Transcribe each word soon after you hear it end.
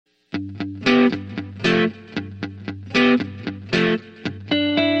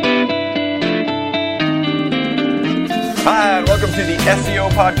to the SEO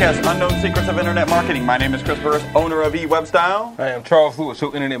podcast, Unknown Secrets of Internet Marketing. My name is Chris Burris, owner of eWebStyle. I am Charles Lewis,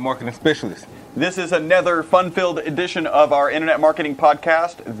 your Internet Marketing Specialist. This is another fun-filled edition of our Internet Marketing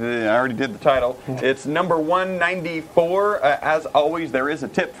podcast. I already did the title. It's number 194. As always, there is a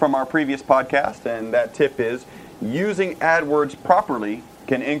tip from our previous podcast, and that tip is using AdWords properly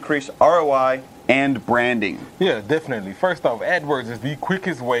can increase ROI and branding. Yeah, definitely. First off, AdWords is the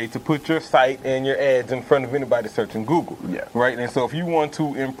quickest way to put your site and your ads in front of anybody searching Google. Yeah. Right? And so if you want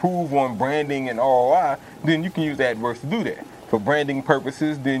to improve on branding and ROI, then you can use AdWords to do that. For branding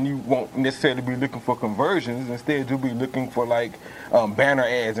purposes, then you won't necessarily be looking for conversions. Instead, you'll be looking for like banner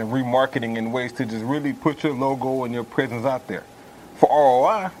ads and remarketing and ways to just really put your logo and your presence out there. For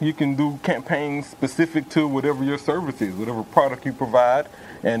ROI, you can do campaigns specific to whatever your service is, whatever product you provide,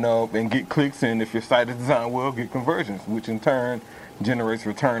 and get clicks, and if your site is designed well, get conversions, which in turn generates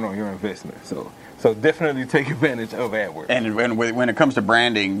return on your investment. So definitely take advantage of AdWords. And when it comes to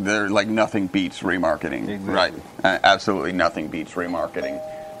branding, like nothing beats remarketing. Exactly. Right? Absolutely nothing beats remarketing.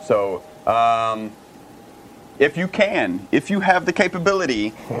 So if you have the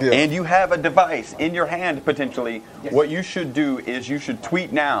capability and you have a device in your hand potentially, what you should do is you should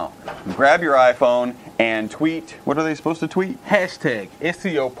tweet now. Grab your iPhone and tweet. What are they supposed to tweet? Hashtag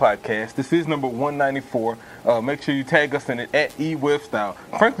SEO Podcast. This is number 194. Make sure you tag us in it at eWebStyle.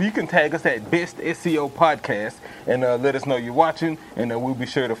 Frankly, you can tag us at Best SEO Podcast and let us know you're watching, and we'll be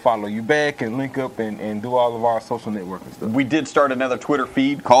sure to follow you back and link up and do all of our social networking stuff. We did start another Twitter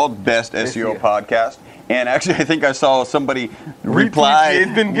feed called Best SEO Podcast. And actually, I think I saw somebody reply.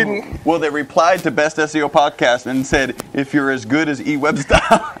 It's been getting. Well, they replied to Best SEO Podcast and said, "If you're as good as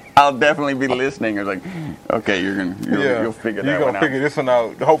eWebStyle, I'll definitely be listening." I was like, "Okay, you'll figure that one out." You're gonna figure this one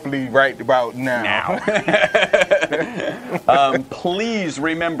out. Hopefully, right about now. Please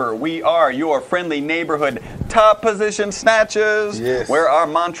remember, we are your friendly neighborhood top position snatchers. Yes. Where our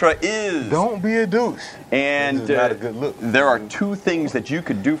mantra is, Don't be a douche. And This is not a good look. There are two things that you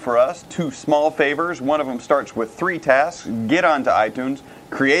could do for us, two small favors. One of them starts with 3 tasks. Get onto iTunes,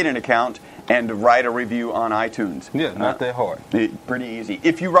 create an account, and write a review on iTunes. Yeah, not that hard. Pretty easy.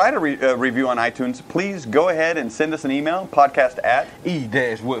 If you write a review on iTunes, please go ahead and send us an email,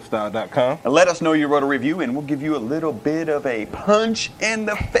 podcast@e-webstyle.com. And let us know you wrote a review, and we'll give you a little bit of a punch in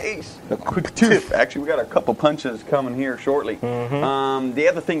the face. A quick tip. Actually, we got a couple punches coming here shortly. Mm-hmm. The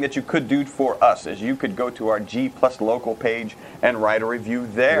other thing that you could do for us is you could go to our G Plus local page and write a review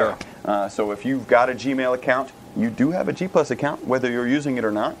there. Yeah. So if you've got a Gmail account, you do have a G Plus account, whether you're using it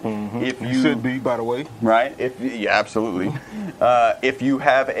or not. Mm-hmm. If you should be, by the way. Right? Absolutely. If you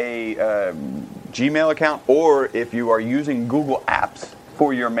have a Gmail account, or if you are using Google Apps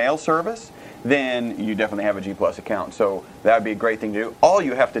for your mail service, then you definitely have a G Plus account. So that would be a great thing to do. All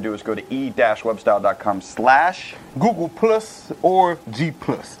you have to do is go to e-webstyle.com/Google Plus or G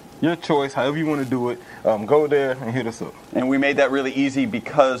Plus. Your choice, however you want to do it. Go there and hit us up. And we made that really easy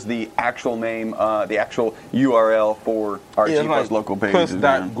because the actual name, the actual URL for our G Plus local page is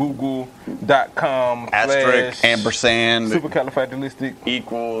plus.google.com * ampersand supercalifragilistic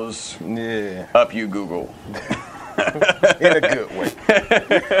equals up you Google. In a good way.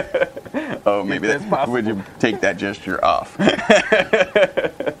 Oh, maybe that's possible. Would you take that gesture off?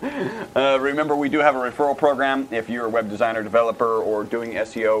 Remember, we do have a referral program. If you're a web designer, developer, or doing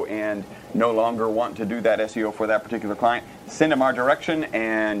SEO and no longer want to do that SEO for that particular client, send them our direction,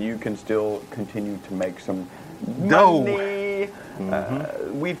 and you can still continue to make some money.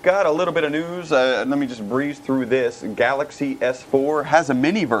 We've got a little bit of news. Let me just breeze through this. Galaxy S4 has a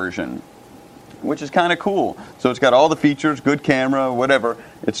mini version, which is kind of cool. So it's got all the features, good camera, whatever.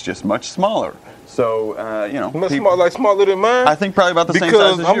 It's just much smaller. So, smaller than mine. I think probably about the same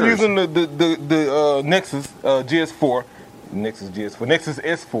size as I'm yours. using the Nexus GS4. Nexus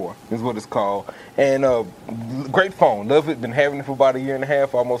S4 is what it's called. And great phone. Love it. Been having it for about a year and a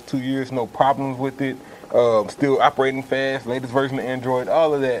half, almost 2 years. No problems with it. Still operating fast. Latest version of Android.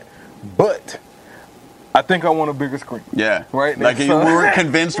 All of that. But I think I want a bigger screen. Yeah. Right? Like you weren't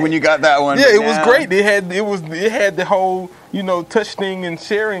convinced when you got that one. Yeah, it was great. It had the whole, touch thing and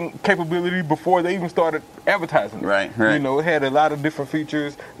sharing capability before they even started advertising. Right. It had a lot of different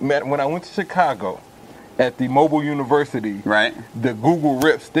features. When I went to Chicago at the Mobile University, right, the Google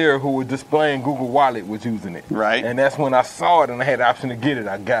reps there who were displaying Google Wallet was using it. Right. And that's when I saw it and I had the option to get it.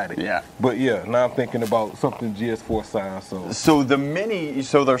 I got it. Yeah. But now I'm thinking about something GS4 size. So the mini,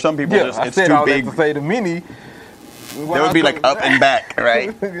 so there are some people it's too big. I said to say the mini. That would be like up and back,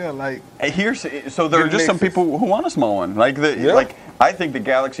 right? Yeah, like so there are just some people who want a small one. Like I think the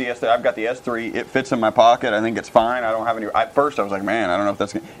Galaxy S3, I've got the S3, it fits in my pocket. I think it's fine. I don't have any. At first I was like, man, I don't know if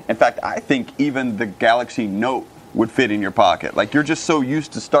that's. In fact, I think even the Galaxy Note would fit in your pocket. Like you're just so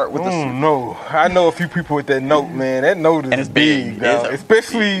used to start with the. No, I know a few people with that note, man. That note is And it's big. dog. It's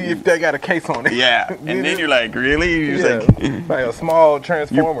Especially if they got a case on it. Yeah, and then you're like, really? You're Yeah, just like, like a small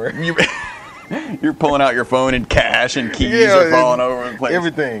transformer. you're pulling out your phone and cash and keys Yeah, are falling over the place.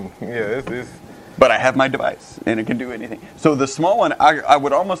 Everything. Yeah, it's But I have my device and it can do anything. So the small one, I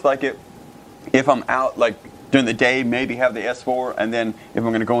would almost like it if I'm out like during the day, maybe have the S4, and then if I'm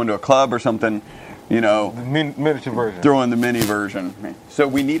going to go into a club or something, you know, the miniature version. throw in the mini version. So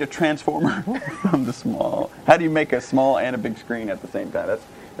we need a transformer from the small. How do you make a small and a big screen at the same time?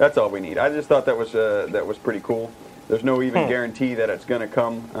 That's all we need. I just thought that was pretty cool. There's no even guarantee that it's going to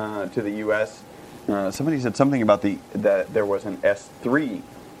come to the U.S. Somebody said something about that there was an S3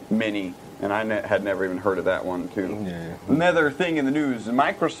 mini, and I had never even heard of that one too. Yeah. Another thing in the news: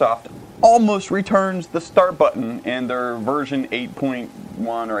 Microsoft almost returns the start button in their version 8.1 or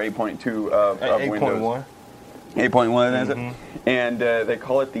 8.2 of Windows. 8.1, is it? And they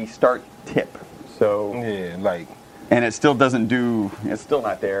call it the Start Tip. So Yeah, like. and it still doesn't do. It's still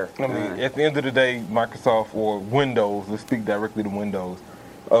not there. I mean, at the end of the day, Microsoft or Windows, let's speak directly to Windows.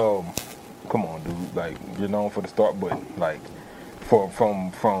 Come on, dude. Like, you're known for the start button. Like, from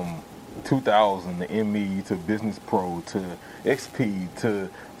 2000, the ME to Business Pro to XP to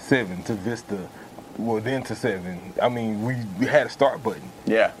 7 to Vista, well, then to 7. I mean, we had a start button.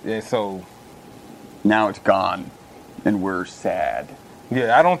 Yeah. And so, Now it's gone, and we're sad.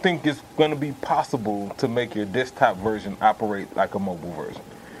 yeah, I don't think it's going to be possible to make your desktop version operate like a mobile version.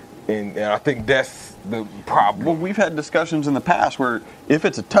 And I think that's the problem. Well, we've had discussions in the past where if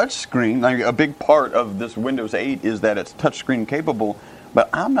it's a touch screen, like a big part of this Windows 8 is that it's touch screen capable, but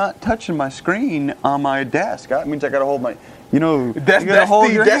I'm not touching my screen on my desk. That means I got to hold my, you know, That's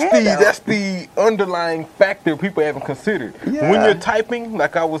the underlying factor people haven't considered. Yeah. When you're typing,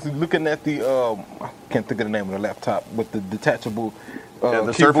 like I was looking at the, I can't think of the name of the laptop with the detachable the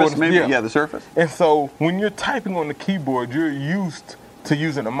keyboard. Surface, maybe? Yeah, the Surface. And so when you're typing on the keyboard, you're used to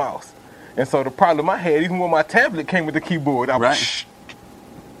using a mouse. And so the problem I had, even when my tablet came with the keyboard, I was Right.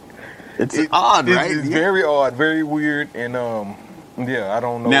 It's odd, right? It's very odd, very weird, and yeah, I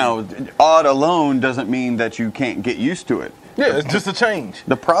don't know. Now, odd alone doesn't mean that you can't get used to it. Yeah, it's just a change.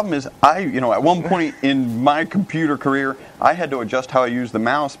 The problem is, at one point in my computer career, I had to adjust how I used the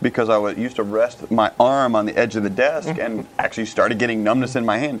mouse because I used to rest my arm on the edge of the desk and actually started getting numbness in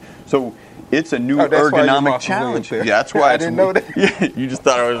my hand. So it's a new that's why your ergonomic mouse was challenge. way up there. Yeah, that's why I didn't know that. Yeah, you just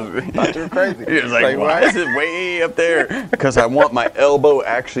thought I was. Thought you were crazy. You're just like, why is it way up there? Because I want my elbow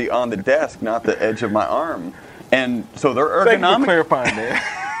actually on the desk, not the edge of my arm. And so they're Thank you for ergonomic. clarifying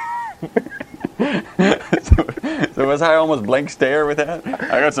that. So was I almost blank stare with that?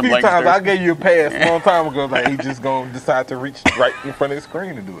 I got some A few blank times I stares. gave you a pass a long time ago, like he just gonna decide to reach right in front of the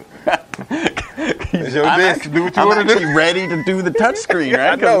screen to do it. It's your desk. Do what you I'm want to actually do. ready to do the touch screen, I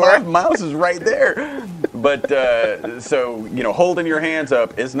right? know, Because right? my mouse is right there. But so holding your hands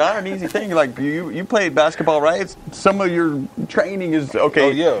up is not an easy thing. Like you played basketball, right? Some of your training is okay. Oh,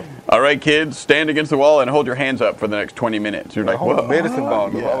 yeah. All right, kids, stand against the wall and hold your hands up for the next 20 minutes. You're like, Whole whoa, medicine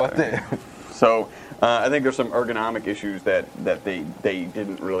ball. yeah. How about that? So I think there's some ergonomic issues that they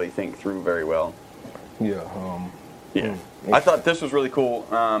didn't really think through very well. Yeah. Yeah. I thought this was really cool.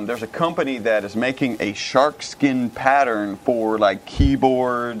 There's a company that is making a shark skin pattern for like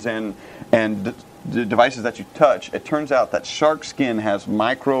keyboards and the devices that you touch. It turns out that shark skin has a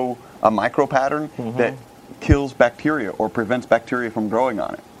micro pattern that kills bacteria or prevents bacteria from growing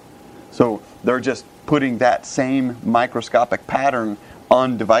on it. So they're just putting that same microscopic pattern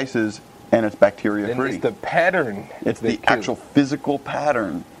on devices, and it's bacteria And free. it's the pattern. It's that the kills. actual physical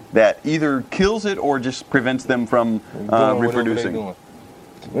pattern that either kills it or just prevents them from Doing whatever they reproducing. doing.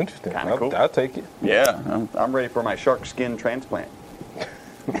 Interesting. Kinda cool. I'll take it. Yeah, I'm ready for my shark skin transplant.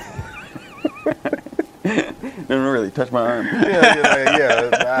 Didn't really touch my arm.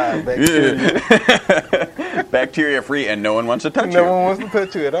 Bacteria. Bacteria free, and no one wants to touch No you. one wants to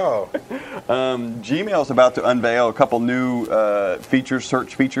touch you at all. Gmail's about to unveil a couple new features,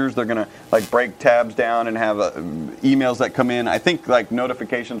 search features. They're gonna like break tabs down and have emails that come in. I think like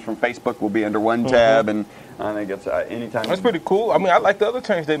notifications from Facebook will be under one tab, and I think it's anytime. That's pretty cool. I mean, I like the other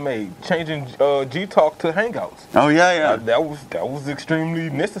change they made, changing Gtalk to Hangouts. Oh yeah. That was extremely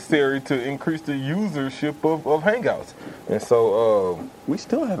necessary to increase the usership of Hangouts. And so, We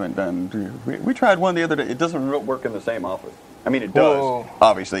still haven't done. We tried one the other day. It doesn't work in the same office. I mean, it does. Well,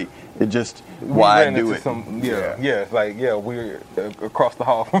 obviously, it just we why ran do into it? we're across the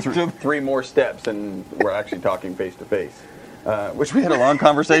hall from each other. 3 more steps, and we're actually talking face to face. which we had a long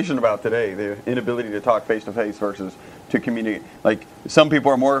conversation about today, the inability to talk face-to-face versus to communicate. Like, some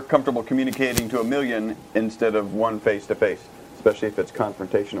people are more comfortable communicating to a million instead of one face-to-face, especially if it's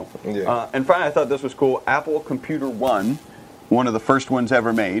confrontational. Yeah. And finally, I thought this was cool. Apple Computer One, one of the first ones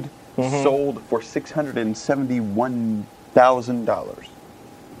ever made, sold for $671,000.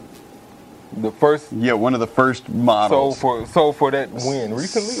 The first Yeah, one of the first models. sold for that when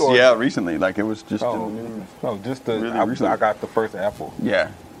recently, or Yeah, recently. Like, it was just in the oh, news. no, just the Really I recently. got the first Apple. Yeah,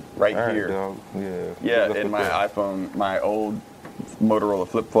 right All right, here. dog. Yeah. Yeah, Look and at my that. iPhone, my old Motorola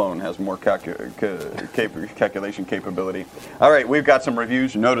flip phone has more calculation capability. All right, we've got some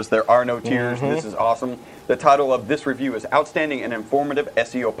reviews. Notice there are no tiers. This is awesome. The title of this review is Outstanding and Informative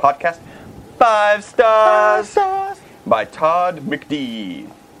SEO Podcast. 5 stars. By Todd McD.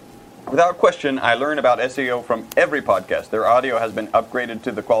 Without question, I learn about SEO from every podcast. Their audio has been upgraded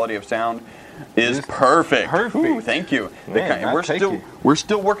to the quality of sound is It's perfect. perfect. Ooh, thank you. Man, I take it. We're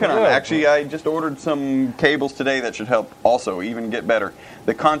still working on it. Good. Actually, I just ordered some cables today that should help also even get better.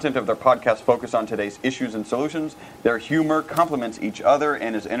 The content of their podcast focus on today's issues and solutions. Their humor complements each other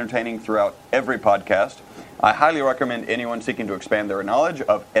and is entertaining throughout every podcast. I highly recommend anyone seeking to expand their knowledge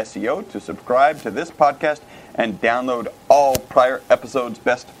of SEO to subscribe to this podcast and download all prior episodes'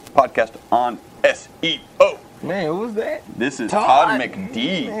 best podcast on SEO. Man, who was that? This is Todd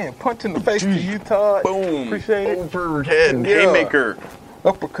McD. Man, punch in the face to you, Todd. Boom. Appreciate it. Overhead Yeah. haymaker.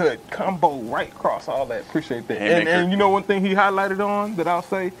 Uppercut, combo, right across, all that. Appreciate that. Haymaker. And you know one thing he highlighted on that I'll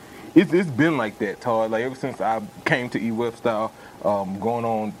say, it's been like that, Todd. Like ever since I came to eWebStyle, going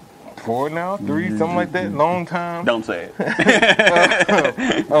on 4 now, 3, something like that, long time. Don't say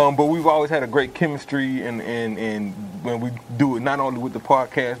it. But we've always had a great chemistry, and when we do it, not only with the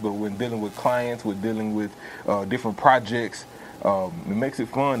podcast, but when dealing with clients, we're dealing with different projects. It makes it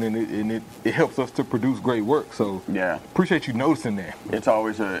fun, and it helps us to produce great work. So Yeah. appreciate you noticing that. It's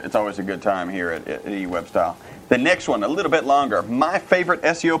always a good time here at eWebStyle. The next one, a little bit longer. My favorite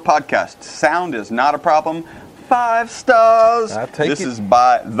SEO podcast. Sound is not a problem. 5 stars. I'll take This it. is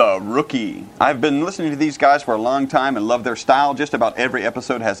by The Rookie. I've been listening to these guys for a long time and love their style. Just about every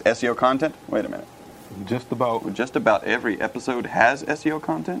episode has SEO content. Wait a minute. Just about. Just about every episode has SEO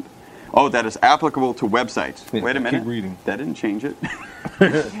content? Oh, that is applicable to websites. Yeah, Wait a minute. keep reading. That didn't change it.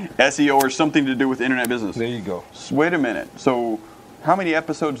 SEO or something to do with internet business. There you go. Wait a minute. So, how many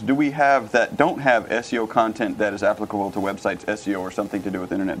episodes do we have that don't have SEO content that is applicable to websites, SEO, or something to do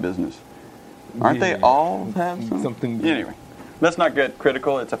with internet business? Aren't they Yeah. all have Something. Anyway, let's not get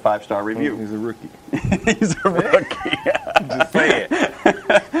critical. It's a 5-star review. He's a rookie. He's a rookie. Just say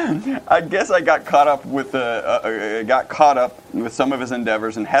it. I guess I got caught up with some of his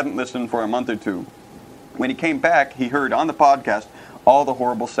endeavors and hadn't listened for a month or two. When he came back, he heard on the podcast all the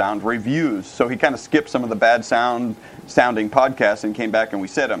horrible sound reviews. So he kind of skipped some of the bad sounding podcasts and came back and we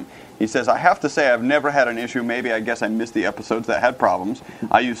said them. He says, I have to say I've never had an issue. Maybe I guess I missed the episodes that had problems.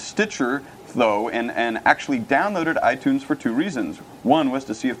 I use Stitcher, though, and actually downloaded iTunes for 2 reasons. One was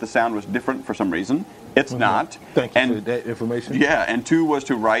to see if the sound was different for some reason. It's not. Thank you And for that information. yeah, and 2 was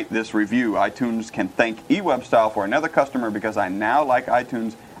to write this review. iTunes can thank eWebStyle for another customer because I now like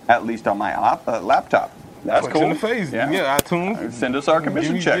iTunes, at least on my laptop. That's Punch cool. in the face. Yeah, iTunes. Send us our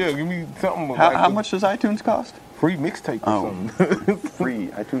commission Give me- check. Yeah, give me something. How much does iTunes cost? Free mixtape or Oh. something. Free.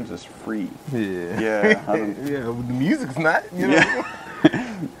 iTunes is free. Yeah. Yeah. I don't- Yeah, but the music's not, you know.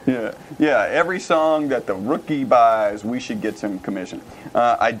 Yeah. Yeah. Every song that the rookie buys, we should get some commission.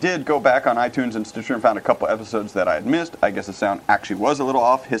 I did go back on iTunes and Stitcher and found a couple episodes that I had missed. I guess the sound actually was a little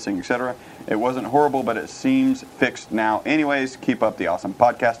off, hissing, etc. It wasn't horrible, but it seems fixed now. Anyways, keep up the awesome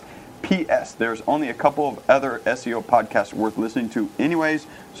podcast. P.S. There's only a couple of other SEO podcasts worth listening to anyways,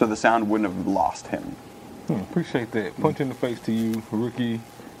 so the sound wouldn't have lost him. Appreciate that. Punch in the face to you, rookie.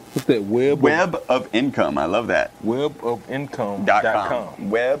 What's that? Web of Income. I love that.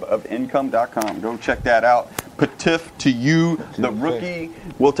 Webofincome.com. Webofincome.com. Go check that out. Patif to you, the rookie.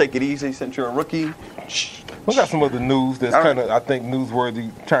 We'll take it easy since you're a rookie. We got some other news that's All right. kind of, I think, newsworthy,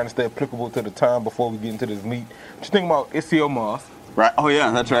 trying to stay applicable to the time before we get into this meat. What you think about SEO Moz? Right. Oh,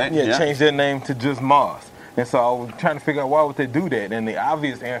 yeah, that's right. Yeah, change their name to just Moz. And so I was trying to figure out why would they do that. And the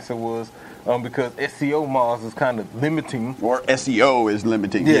obvious answer was because SEO Moz is kind of limiting. Or SEO is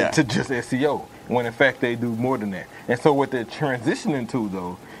limiting. To just SEO, when in fact they do more than that. And so what they're transitioning to,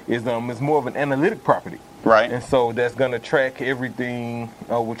 though, is it's more of an analytic property. Right. And so that's going to track everything,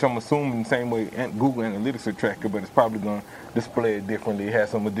 which I'm assuming the same way Google Analytics will track it, but it's probably going to display it differently. It has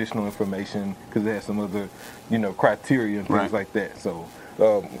some additional information because it has some other, criteria and things Right. like that. So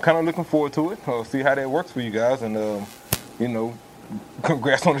kind of looking forward to it. See how that works for you guys. And,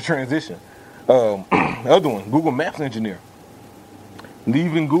 congrats on the transition. Other one, Google Maps Engineer.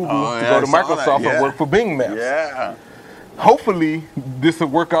 leaving Google Oh, to yeah, go I to saw that, Microsoft yeah. and work for Bing Maps. Yeah. Hopefully, this will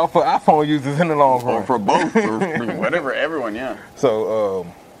work out for iPhone users in the long run. Or for both, or whatever, everyone, yeah. So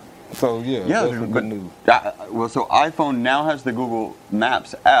yeah, Yeah, that's some good news. Well, so iPhone now has the Google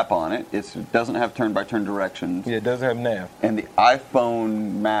Maps app on it. It doesn't have turn-by-turn directions. Yeah, it doesn't have nav. And the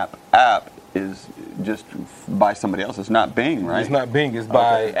iPhone Map app is just by somebody else. It's not Bing, right? It's not Bing. It's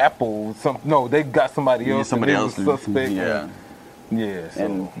by Okay. Apple. No, they got somebody Yeah, else. somebody and else. they was suspect. Yeah. Yeah.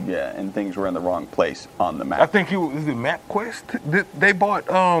 So. And things were in the wrong place on the I map. think is it MapQuest? They bought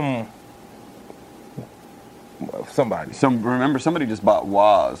somebody. Remember, somebody just bought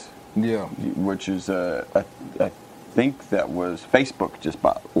Woz, Yeah. which is I think that was Facebook just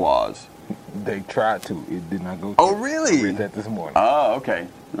bought Woz. They tried to. It did not go. Oh, through. really? I read that this morning. Oh, okay.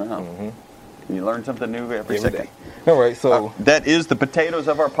 Oh. Mm-hmm. You learn something new every Every second. day. All right, so That is the potatoes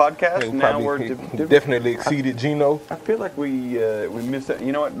of our podcast. we Now probably we're definitely exceeded Gino. I feel like we missed that.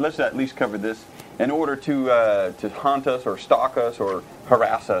 You know what? Let's at least cover this. In order to haunt us or stalk us or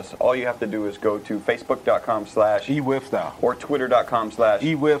harass us, all you have to do is go to facebook.com/ E-Web style. or twitter.com/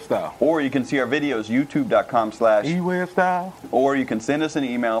 E-Web style. or you can see our videos youtube.com/ E-Web style. or you can send us an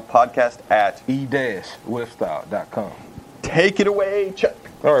email podcast at E-webstyle.com. take it away, Chuck.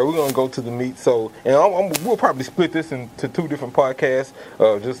 All right, we're gonna go to the meat. So, and we'll probably split this into two different podcasts,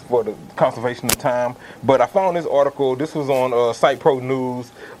 just for the conservation of time. But I found this article. This was on Site Pro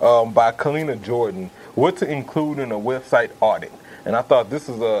News by Kalina Jordan. What to include in a website audit. And I thought this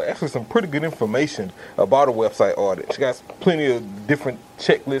is actually some pretty good information about a website audit. She got plenty of different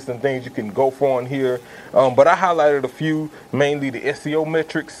checklists and things you can go for on here. But I highlighted a few, mainly the SEO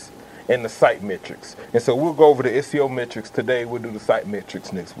metrics and the site metrics. And so we'll go over the SEO metrics today. We'll do the site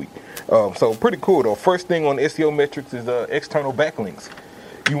metrics next week. So pretty cool though. First thing on SEO metrics is external backlinks.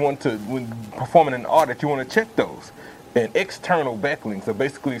 You want to, when performing an audit, you want to check those. And external backlinks are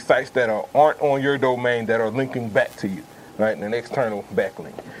basically sites that aren't on your domain that are linking back to you, right? An external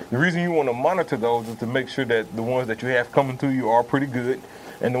backlink. The reason you want to monitor those is to make sure that the ones that you have coming to you are pretty good.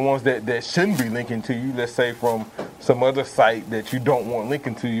 And the ones that shouldn't be linking to you, let's say from some other site that you don't want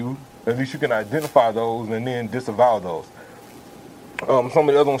linking to you, at least you can identify those and then disavow those. Some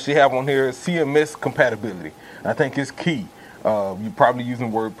of the other ones she have on here is CMS compatibility. I think it's key. You're probably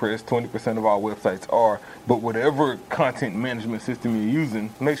using WordPress, 20% of our websites are, but whatever content management system you're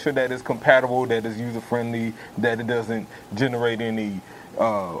using, make sure that it's compatible, that it's user-friendly, that it doesn't generate any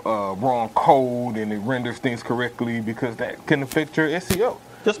wrong code and it renders things correctly, because that can affect your SEO.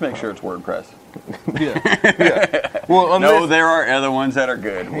 Just make sure it's WordPress. Yeah. Well, No, there are other ones that are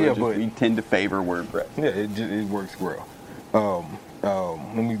good. Yeah, We tend to favor WordPress. Yeah, it works well.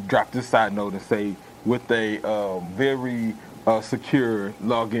 Let me drop this side note and say with a very secure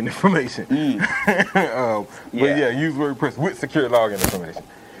login information. But yeah, use WordPress with secure login information.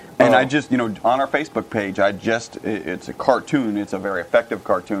 And I just, on our Facebook page, it's a cartoon. It's a very effective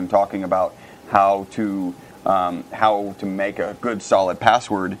cartoon talking about how to make a good solid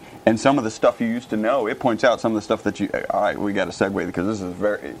password. And some of the stuff you used to know, it points out some of the stuff that all right, we got to segue because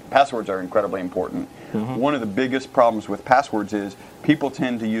passwords are incredibly important. Mm-hmm. One of the biggest problems with passwords is people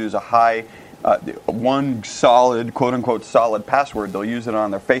tend to use one solid, quote unquote, solid password. They'll use it on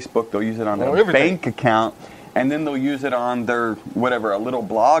their Facebook, they'll use it on their bank account, and then they'll use it on their, a little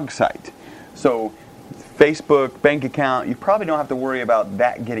blog site. So Facebook, bank account, you probably don't have to worry about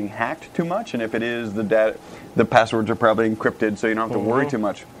that getting hacked too much. And if it is, the passwords are probably encrypted, so you don't have to worry too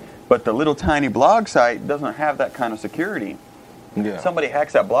much. But the little tiny blog site doesn't have that kind of security. Yeah. Somebody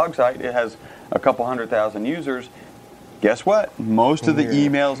hacks that blog site, it has a couple 100,000 users. Guess what? Most of the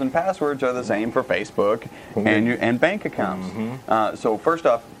emails and passwords are the same for Facebook and bank accounts. Mm-hmm. So first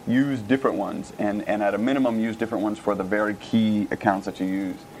off, use different ones, and at a minimum, use different ones for the very key accounts that you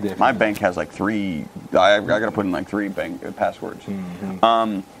use. Definitely. My bank has like 3. I got to put in like 3 bank passwords.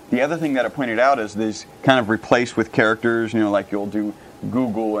 Mm-hmm. The other thing that it pointed out is this kind of replace with characters. Like you'll do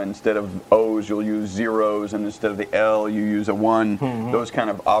Google, instead of O's, you'll use zeros, and instead of the L, you use a 1. Mm-hmm. Those kind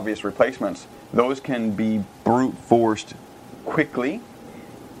of obvious replacements. Those can be brute forced quickly.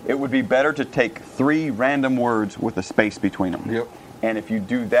 It would be better to take 3 random words with a space between them. Yep. And if you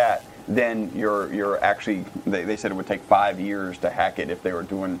do that, then you're actually, they said it would take 5 years to hack it if they were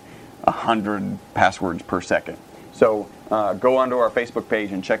doing 100 passwords per second. So go onto our Facebook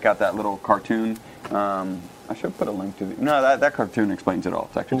page and check out that little cartoon. I should put a link to that cartoon explains it all.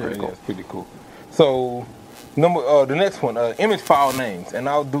 It's actually pretty cool. Yeah, it's pretty cool. So the next one, image file names, and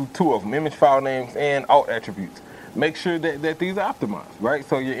I'll do 2 of them: image file names and alt attributes. Make sure that these are optimized, right?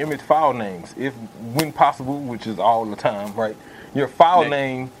 So your image file names, if when possible, which is all the time, right? Your file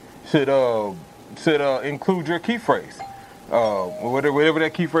name should include your key phrase. whatever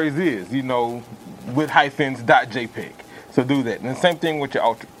that key phrase is, with hyphens .jpg. So do that. And the same thing with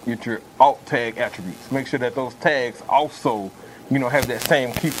your alt tag attributes. Make sure that those tags also, have that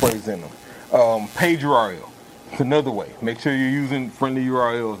same key phrase in them. Page URL. It's another way. Make sure you're using friendly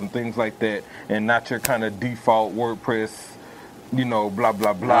URLs and things like that, and not your kind of default WordPress, blah, blah,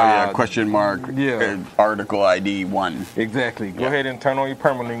 blah. Oh, yeah, question mark, article ID 1. Exactly. Go ahead and turn on your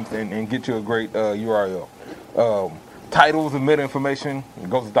permalinks and get you a great URL. Titles and meta information, it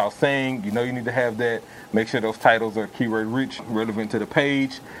goes without saying, you need to have that. Make sure those titles are keyword rich, relevant to the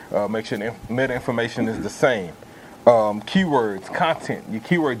page. Make sure the meta information is the same. Keywords, content, your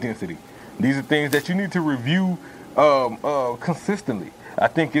keyword density. These are things that you need to review consistently. I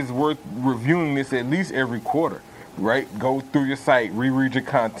think it's worth reviewing this at least every quarter, right? Go through your site, reread your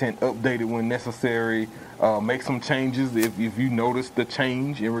content, update it when necessary, make some changes if you notice the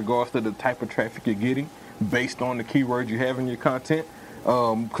change in regards to the type of traffic you're getting based on the keywords you have in your content.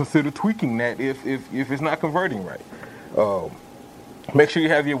 Consider tweaking that if it's not converting right. Make sure you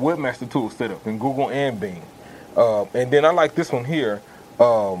have your webmaster tool set up in Google and Bing. And then I like this one here.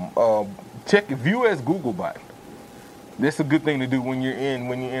 Check View as Googlebot. That's a good thing to do when you're in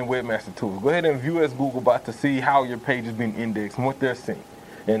Webmaster Tools. Go ahead and view as Googlebot to see how your page is being indexed and what they're seeing.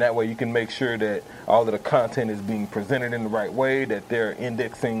 And that way you can make sure that all of the content is being presented in the right way, that they're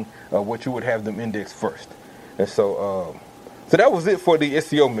indexing what you would have them index first. And so that was it for the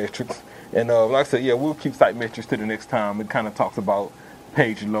SEO metrics. And like I said, we'll keep site metrics to the next time. It kind of talks about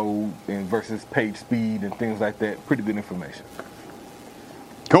page load and versus page speed and things like that. Pretty good information.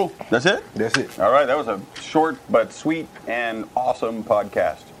 Cool. That's it? That's it. All right. That was a short but sweet and awesome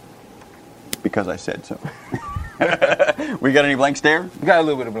podcast. Because I said so. We got any blank stare? We got a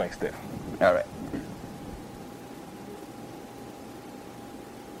little bit of blank stare. All right.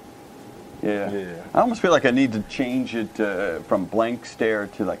 Yeah. I almost feel like I need to change it from blank stare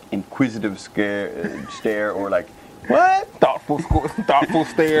to like inquisitive stare or like, what? Thoughtful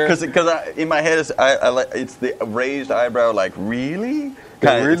stare. Because in my head it's the raised eyebrow. Like really?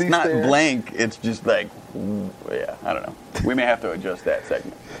 It's not stare. Blank. It's just like, I don't know. We may have to adjust that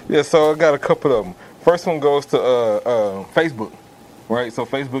segment. Yeah. So I got a couple of them. First one goes to Facebook, right? So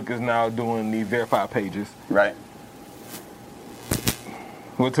Facebook is now doing the verified pages. Right.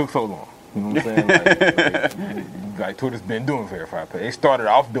 Well, it took so long. You know what I'm saying? Like Twitter's been doing verified pages. They started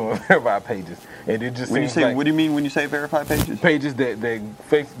off doing verified pages, and it just seems like... What do you mean when you say verified pages? Pages that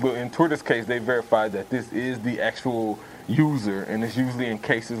Facebook, in Twitter's case, they verified that this is the actual user, and it's usually in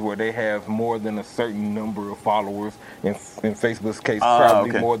cases where they have more than a certain number of followers. In Facebook's case,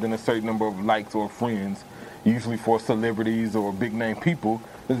 probably more than a certain number of likes or friends. Usually for celebrities or big name people,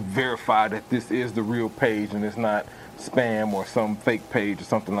 it's verified that this is the real page and it's not spam or some fake page or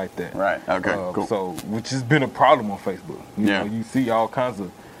something like that. Right. Okay. Cool. So, which has been a problem on Facebook. You know, you see all kinds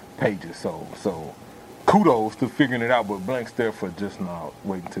of pages. So kudos to figuring it out. But blank stare for just now.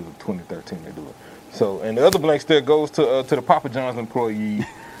 Wait until 2013 to do it. So, and the other blank stare goes to the Papa John's employee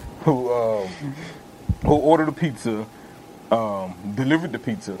who ordered a pizza, delivered the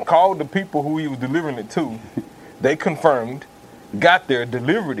pizza, called the people who he was delivering it to. They confirmed, got there,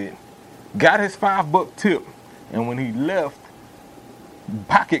 delivered it, got his $5 tip. And when he left,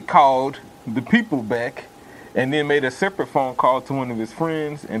 Pocket called the people back and then made a separate phone call to one of his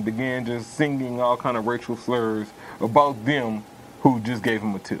friends and began just singing all kind of racial slurs about them who just gave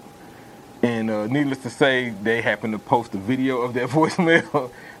him a tip. And needless to say, they happened to post a video of that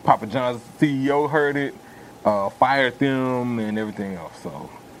voicemail. Papa John's CEO heard it, fired them and everything else.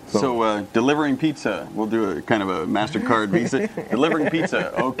 So delivering pizza, we'll do a kind of a MasterCard Visa. Delivering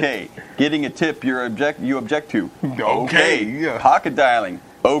pizza, okay. Getting a tip, you object to. Okay. Yeah. Pocket dialing,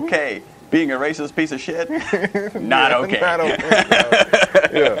 okay. Being a racist piece of shit, not okay. Not okay.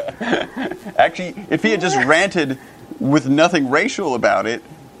 Yeah. Actually, if he had just ranted with nothing racial about it,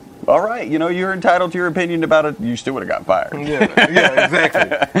 all right, you're entitled to your opinion about it, you still would have got fired. Yeah,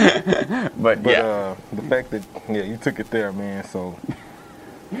 exactly. But the fact that, you took it there, man, so...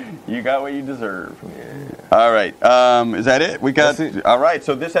 You got what you deserve. Yeah. All right. Is that it? That's it. All right.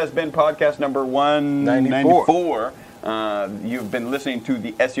 So this has been podcast number 194. You've been listening to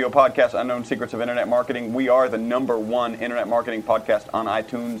the SEO podcast, Unknown Secrets of Internet Marketing. We are the #1 internet marketing podcast on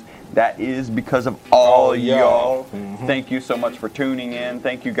iTunes. That is because of all y'all. Mm-hmm. Thank you so much for tuning in.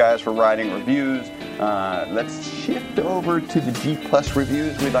 Thank you guys for writing reviews. Let's shift over to the G+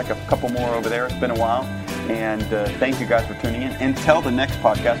 reviews. We'd like a couple more over there. It's been a while. And thank you guys for tuning in. Until the next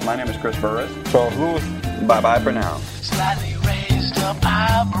podcast, my name is Chris Burris. Charles Lewis. Bye-bye for now. Slightly raised up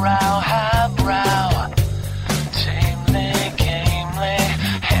highbrow. Tamely, gamely,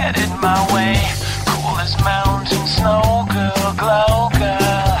 headed my way. Cool as mountain snow, good. glow,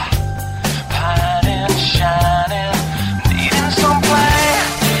 girl. Pining, shining, needing some play.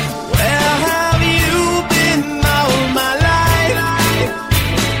 Where have you been all my life?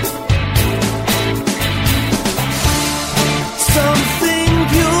 Something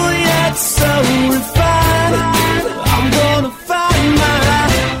pure yet so refined. I'm gonna find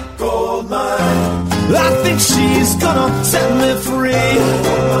my gold mine. I think she's gonna set me free.